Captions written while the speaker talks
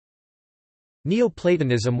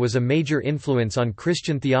Neoplatonism was a major influence on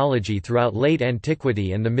Christian theology throughout late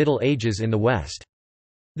antiquity and the Middle Ages in the West.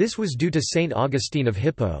 This was due to Saint Augustine of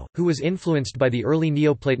Hippo, who was influenced by the early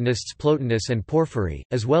Neoplatonists Plotinus and Porphyry,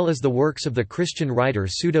 as well as the works of the Christian writer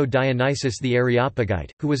Pseudo-Dionysius the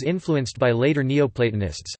Areopagite, who was influenced by later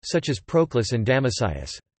Neoplatonists, such as Proclus and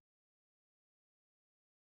Damascius.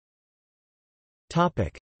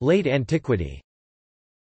 Late antiquity.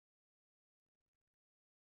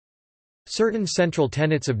 Certain central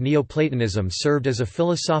tenets of Neoplatonism served as a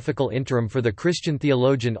philosophical interim for the Christian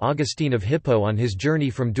theologian Augustine of Hippo on his journey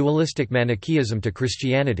from dualistic Manichaeism to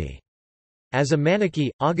Christianity. As a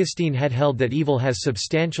Manichae, Augustine had held that evil has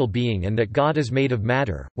substantial being and that God is made of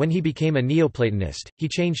matter. When he became a Neoplatonist, he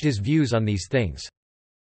changed his views on these things.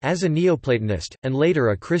 As a Neoplatonist, and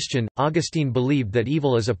later a Christian, Augustine believed that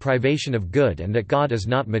evil is a privation of good and that God is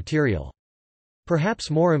not material. Perhaps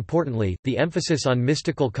more importantly, the emphasis on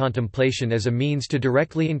mystical contemplation as a means to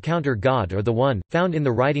directly encounter God or the One, found in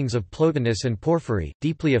the writings of Plotinus and Porphyry,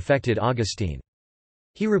 deeply affected Augustine.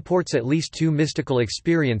 He reports at least 2 mystical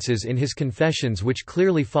experiences in his Confessions which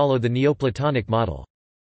clearly follow the Neoplatonic model.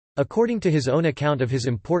 According to his own account of his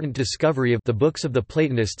important discovery of the books of the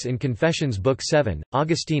Platonists in Confessions Book 7,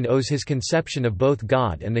 Augustine owes his conception of both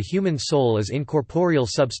God and the human soul as incorporeal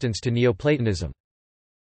substance to Neoplatonism.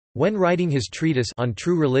 When writing his treatise on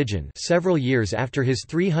true religion several years after his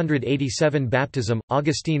 387 baptism,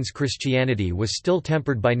 Augustine's Christianity was still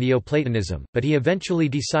tempered by Neoplatonism, but he eventually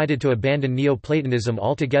decided to abandon Neoplatonism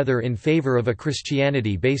altogether in favor of a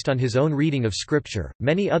Christianity based on his own reading of Scripture.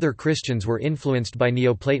 Many other Christians were influenced by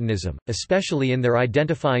Neoplatonism, especially in their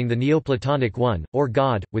identifying the Neoplatonic One, or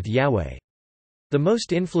God, with Yahweh. The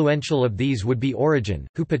most influential of these would be Origen,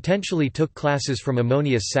 who potentially took classes from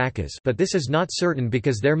Ammonius Saccas, but this is not certain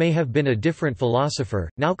because there may have been a different philosopher,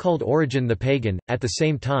 now called Origen the Pagan, at the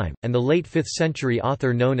same time, and the late 5th century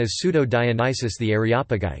author known as Pseudo-Dionysius the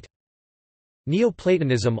Areopagite.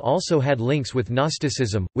 Neoplatonism also had links with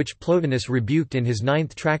Gnosticism, which Plotinus rebuked in his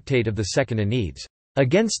 9th tractate of the Second Aeneid,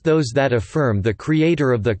 against those that affirm the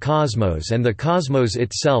creator of the cosmos and the cosmos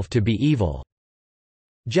itself to be evil,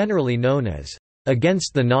 generally known as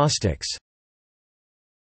against the Gnostics.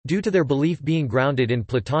 Due to their belief being grounded in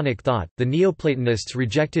Platonic thought, the Neoplatonists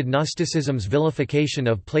rejected Gnosticism's vilification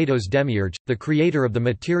of Plato's demiurge, the creator of the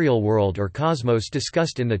material world or cosmos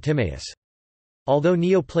discussed in the Timaeus. Although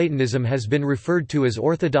Neoplatonism has been referred to as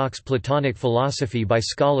orthodox Platonic philosophy by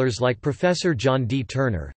scholars like Professor John D.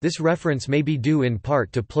 Turner, this reference may be due in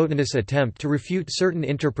part to Plotinus' attempt to refute certain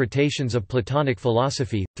interpretations of Platonic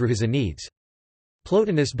philosophy, through his Aeneids.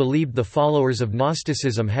 Plotinus believed the followers of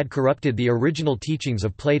Gnosticism had corrupted the original teachings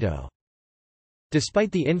of Plato.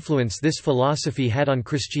 Despite the influence this philosophy had on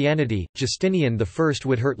Christianity, Justinian I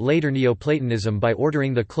would hurt later Neoplatonism by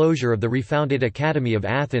ordering the closure of the refounded Academy of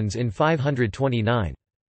Athens in 529.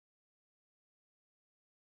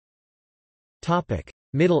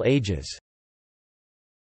 Middle Ages.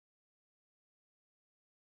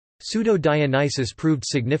 Pseudo-Dionysius proved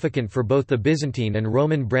significant for both the Byzantine and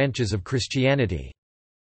Roman branches of Christianity.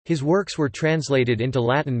 His works were translated into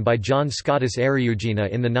Latin by John Scotus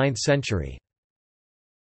Eriugena in the 9th century.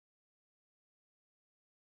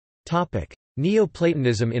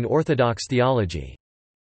 Neoplatonism in Orthodox theology.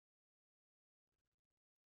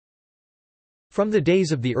 From the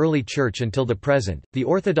days of the early Church until the present, the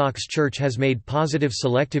Orthodox Church has made positive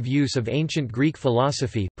selective use of ancient Greek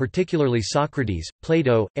philosophy, particularly Socrates,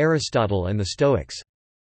 Plato, Aristotle and the Stoics.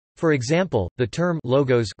 For example, the term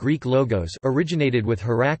logos, Greek logos originated with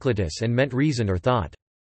Heraclitus and meant reason or thought.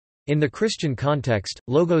 In the Christian context,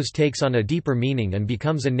 logos takes on a deeper meaning and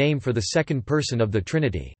becomes a name for the second person of the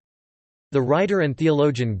Trinity. The writer and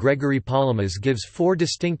theologian Gregory Palamas gives 4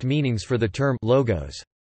 distinct meanings for the term logos.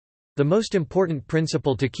 The most important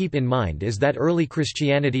principle to keep in mind is that early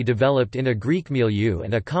Christianity developed in a Greek milieu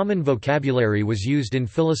and a common vocabulary was used in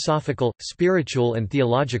philosophical, spiritual and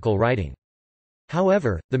theological writing.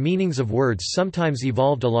 However, the meanings of words sometimes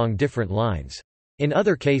evolved along different lines. In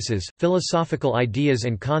other cases, philosophical ideas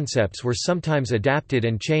and concepts were sometimes adapted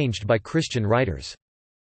and changed by Christian writers.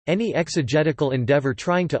 Any exegetical endeavor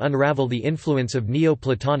trying to unravel the influence of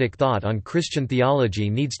Neoplatonic thought on Christian theology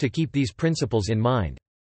needs to keep these principles in mind.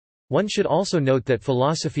 One should also note that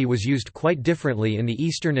philosophy was used quite differently in the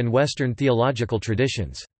Eastern and Western theological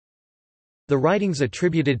traditions. The writings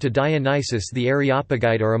attributed to Dionysius the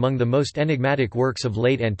Areopagite are among the most enigmatic works of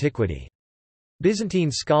late antiquity.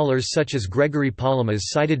 Byzantine scholars such as Gregory Palamas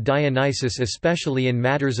cited Dionysius especially in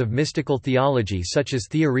matters of mystical theology such as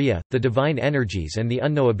theoria, the divine energies and the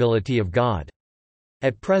unknowability of God.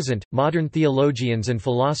 At present, modern theologians and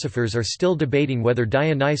philosophers are still debating whether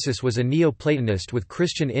Dionysius was a Neoplatonist with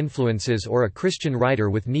Christian influences or a Christian writer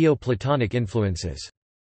with Neoplatonic influences.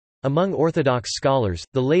 Among Orthodox scholars,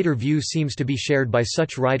 the later view seems to be shared by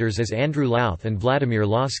such writers as Andrew Louth and Vladimir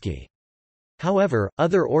Lossky. However,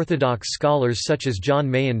 other Orthodox scholars such as John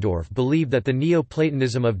Meyendorff believe that the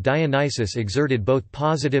Neoplatonism of Dionysius exerted both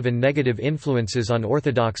positive and negative influences on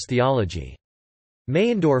Orthodox theology.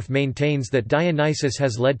 Meyendorff maintains that Dionysius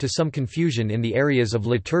has led to some confusion in the areas of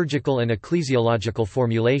liturgical and ecclesiological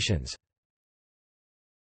formulations.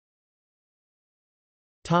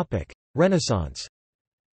 Renaissance.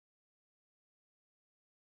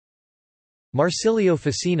 Marsilio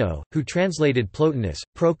Ficino, who translated Plotinus,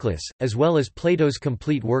 Proclus, as well as Plato's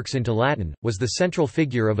complete works into Latin, was the central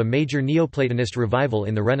figure of a major Neoplatonist revival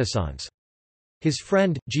in the Renaissance. His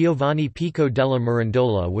friend, Giovanni Pico della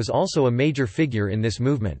Mirandola, was also a major figure in this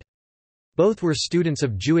movement. Both were students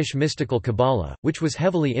of Jewish mystical Kabbalah, which was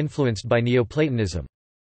heavily influenced by Neoplatonism.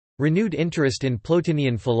 Renewed interest in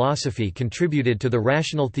Plotinian philosophy contributed to the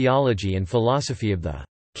rational theology and philosophy of the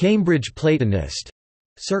Cambridge Platonist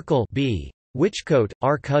circle. B. Whichcote,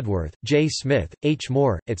 R. Cudworth, J. Smith, H.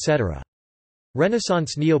 Moore, etc.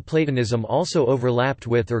 Renaissance Neoplatonism also overlapped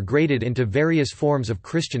with or graded into various forms of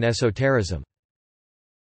Christian esotericism.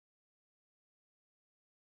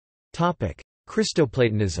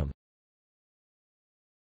 Christoplatonism.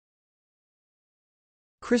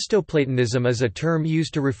 Christoplatonism is a term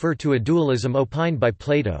used to refer to a dualism opined by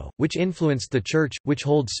Plato, which influenced the Church, which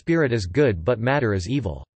holds spirit as good but matter as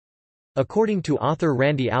evil. According to author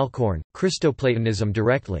Randy Alcorn, Christoplatonism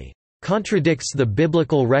directly contradicts the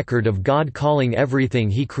biblical record of God calling everything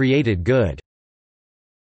he created good.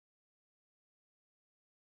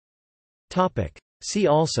 See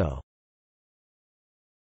also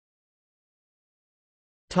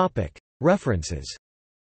References.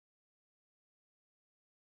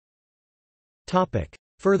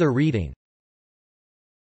 Further reading.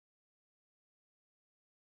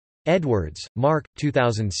 Edwards, Mark,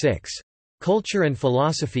 2006. Culture and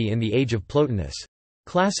Philosophy in the Age of Plotinus.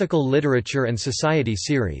 Classical Literature and Society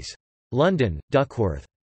Series. London, Duckworth.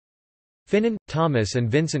 Finnan, Thomas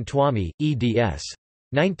and Vincent Twomey, eds.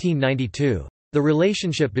 1992. The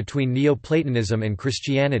Relationship Between Neoplatonism and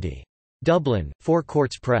Christianity. Dublin, Four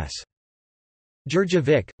Courts Press.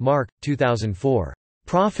 Jurjevic, Mark, 2004.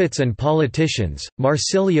 Prophets and Politicians,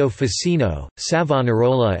 Marsilio Ficino,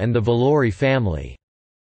 Savonarola and the Valori Family.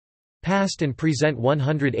 Past and Present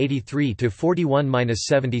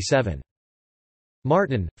 183–41–77.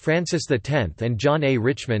 Martin, Francis X and John A.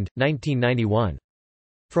 Richmond, 1991.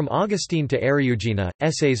 From Augustine to Eriugena,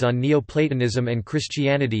 Essays on Neoplatonism and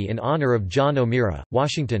Christianity in honor of John O'Meara,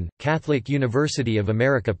 Washington, Catholic University of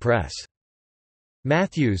America Press.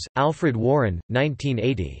 Matthews, Alfred Warren,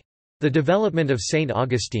 1980. The Development of St.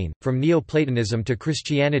 Augustine, From Neoplatonism to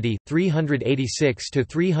Christianity,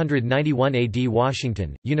 386–391 AD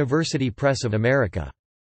Washington, University Press of America.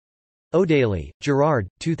 O'Daly, Gerard,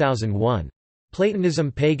 2001.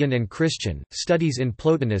 Platonism Pagan and Christian, Studies in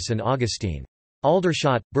Plotinus and Augustine.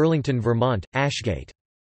 Aldershot, Burlington, Vermont, Ashgate.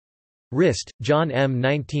 Rist, John M.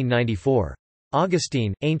 1994.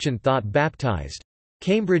 Augustine, Ancient Thought Baptized.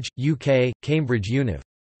 Cambridge, UK, Cambridge Univ.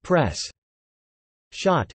 Press.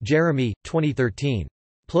 Schott, Jeremy, 2013.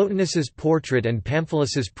 Plotinus's Portrait and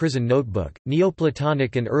Pamphilus's Prison Notebook,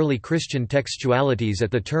 Neoplatonic and Early Christian Textualities at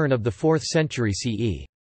the Turn of the 4th Century CE.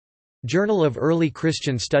 Journal of Early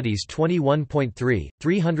Christian Studies 21.3,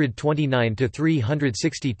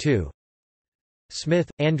 329–362. Smith,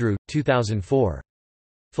 Andrew, 2004.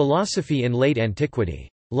 Philosophy in Late Antiquity.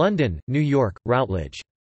 London, New York, Routledge.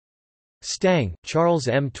 Stang, Charles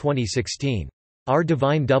M. 2016. Our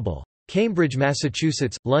Divine Double. Cambridge,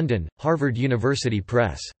 Massachusetts, London, Harvard University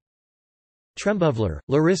Press. Trembovler,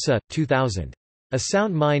 Larissa, 2000. A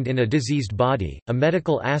Sound Mind in a Diseased Body, A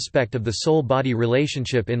Medical Aspect of the Soul-Body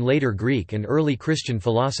Relationship in Later Greek and Early Christian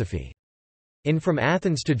Philosophy. In From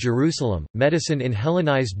Athens to Jerusalem, Medicine in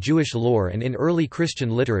Hellenized Jewish Lore and in Early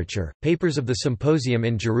Christian Literature, Papers of the Symposium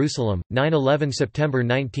in Jerusalem, 9–11 September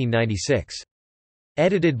 1996.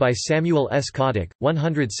 Edited by Samuel S. Kodak,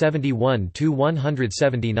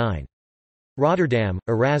 171–179. Rotterdam,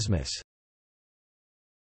 Erasmus.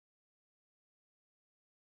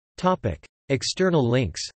 External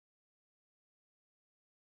links.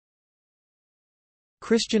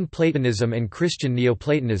 Christian Platonism and Christian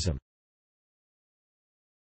Neoplatonism